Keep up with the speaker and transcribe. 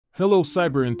Hello,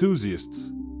 cyber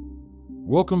enthusiasts.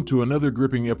 Welcome to another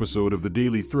gripping episode of The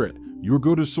Daily Threat, your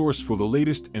go-to source for the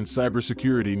latest in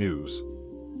cybersecurity news.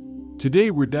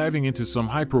 Today, we're diving into some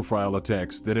high-profile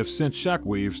attacks that have sent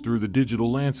shockwaves through the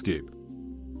digital landscape.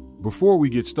 Before we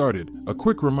get started, a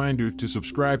quick reminder to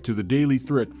subscribe to The Daily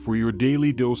Threat for your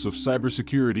daily dose of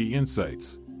cybersecurity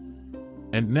insights.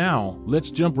 And now,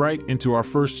 let's jump right into our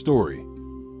first story.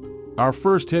 Our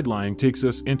first headline takes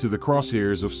us into the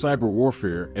crosshairs of cyber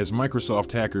warfare as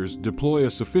Microsoft hackers deploy a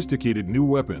sophisticated new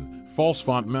weapon,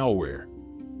 FalseFont malware.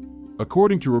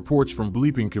 According to reports from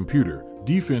Bleeping Computer,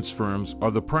 defense firms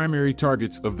are the primary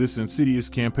targets of this insidious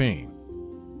campaign.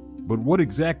 But what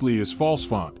exactly is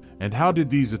FalseFont, and how did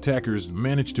these attackers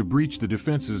manage to breach the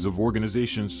defenses of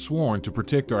organizations sworn to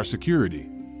protect our security?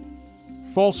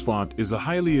 FalseFont is a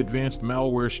highly advanced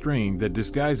malware strain that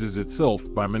disguises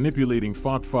itself by manipulating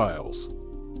font files.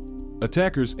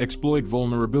 Attackers exploit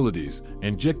vulnerabilities,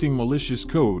 injecting malicious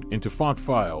code into font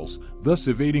files, thus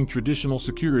evading traditional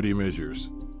security measures.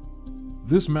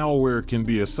 This malware can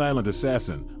be a silent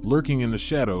assassin, lurking in the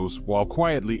shadows while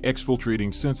quietly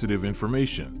exfiltrating sensitive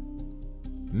information.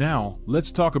 Now,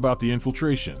 let's talk about the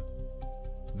infiltration.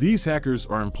 These hackers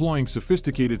are employing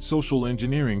sophisticated social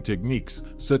engineering techniques,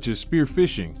 such as spear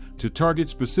phishing, to target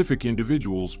specific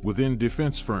individuals within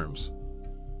defense firms.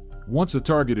 Once a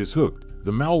target is hooked,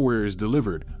 the malware is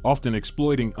delivered, often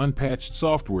exploiting unpatched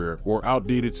software or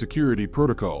outdated security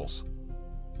protocols.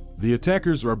 The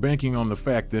attackers are banking on the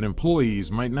fact that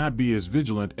employees might not be as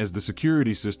vigilant as the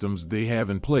security systems they have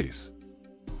in place.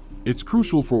 It's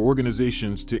crucial for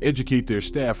organizations to educate their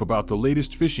staff about the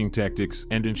latest phishing tactics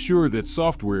and ensure that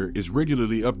software is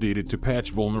regularly updated to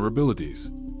patch vulnerabilities.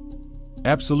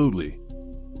 Absolutely.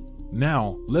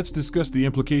 Now, let's discuss the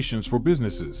implications for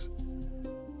businesses.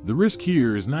 The risk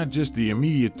here is not just the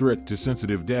immediate threat to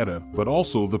sensitive data, but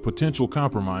also the potential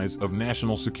compromise of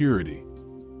national security.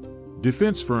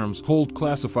 Defense firms hold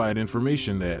classified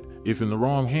information that, if in the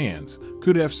wrong hands,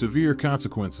 could have severe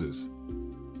consequences.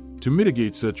 To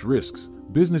mitigate such risks,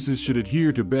 businesses should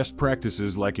adhere to best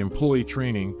practices like employee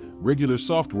training, regular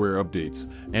software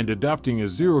updates, and adopting a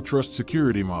zero-trust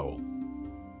security model.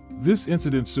 This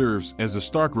incident serves as a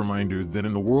stark reminder that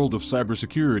in the world of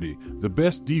cybersecurity, the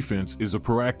best defense is a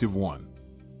proactive one.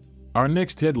 Our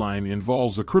next headline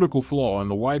involves a critical flaw in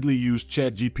the widely used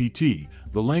ChatGPT,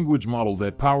 the language model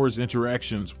that powers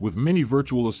interactions with many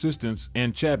virtual assistants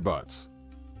and chatbots.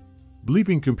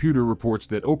 Bleeping Computer reports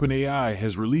that OpenAI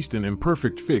has released an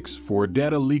imperfect fix for a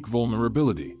data leak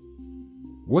vulnerability.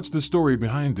 What's the story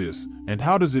behind this, and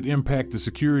how does it impact the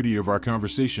security of our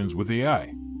conversations with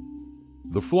AI?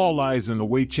 The flaw lies in the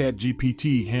way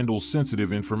ChatGPT handles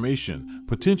sensitive information,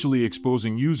 potentially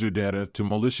exposing user data to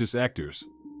malicious actors.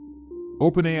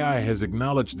 OpenAI has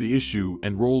acknowledged the issue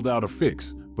and rolled out a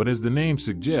fix, but as the name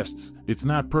suggests, it's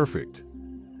not perfect.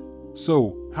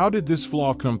 So, how did this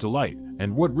flaw come to light?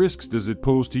 And what risks does it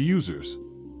pose to users?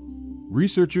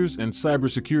 Researchers and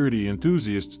cybersecurity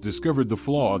enthusiasts discovered the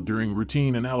flaw during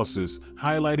routine analysis,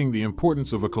 highlighting the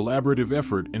importance of a collaborative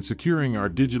effort in securing our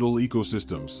digital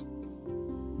ecosystems.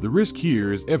 The risk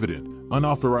here is evident: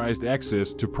 unauthorized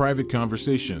access to private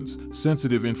conversations,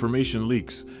 sensitive information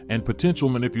leaks, and potential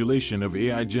manipulation of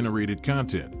AI-generated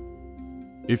content.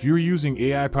 If you're using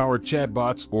AI-powered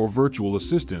chatbots or virtual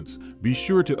assistants, be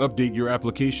sure to update your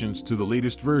applications to the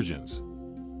latest versions.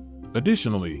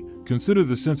 Additionally, consider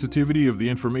the sensitivity of the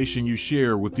information you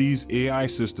share with these AI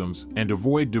systems and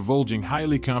avoid divulging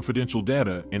highly confidential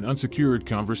data in unsecured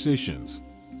conversations.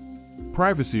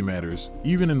 Privacy matters,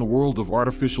 even in the world of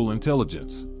artificial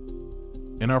intelligence.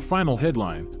 In our final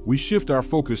headline, we shift our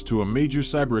focus to a major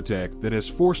cyber attack that has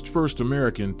forced First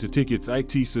American to take its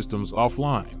IT systems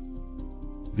offline.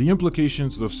 The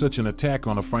implications of such an attack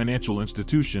on a financial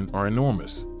institution are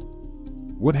enormous.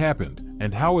 What happened,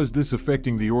 and how is this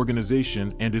affecting the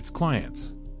organization and its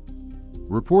clients?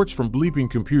 Reports from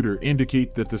Bleeping Computer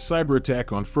indicate that the cyber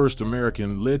attack on First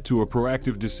American led to a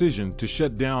proactive decision to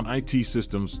shut down IT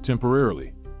systems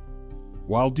temporarily.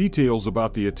 While details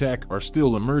about the attack are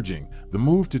still emerging, the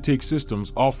move to take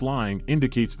systems offline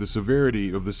indicates the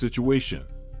severity of the situation.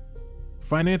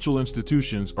 Financial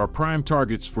institutions are prime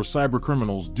targets for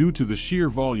cybercriminals due to the sheer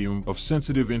volume of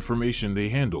sensitive information they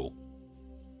handle.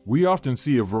 We often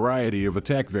see a variety of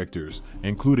attack vectors,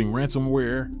 including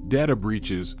ransomware, data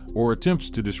breaches, or attempts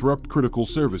to disrupt critical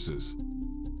services.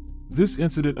 This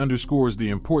incident underscores the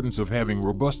importance of having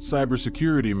robust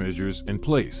cybersecurity measures in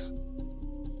place.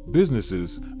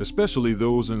 Businesses, especially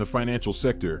those in the financial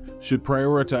sector, should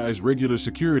prioritize regular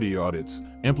security audits,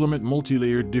 implement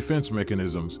multi-layered defense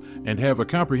mechanisms, and have a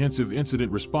comprehensive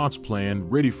incident response plan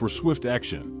ready for swift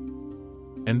action.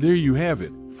 And there you have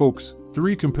it, folks,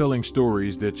 3 compelling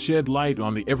stories that shed light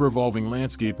on the ever-evolving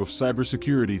landscape of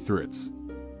cybersecurity threats.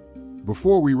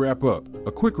 Before we wrap up,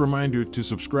 a quick reminder to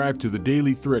subscribe to the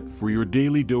Daily Threat for your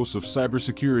daily dose of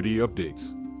cybersecurity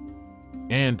updates.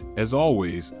 And, as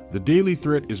always, the Daily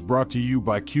Threat is brought to you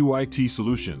by QIT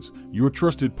Solutions, your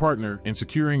trusted partner in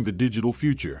securing the digital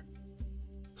future.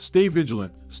 Stay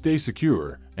vigilant, stay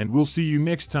secure, and we'll see you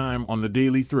next time on the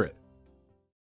Daily Threat.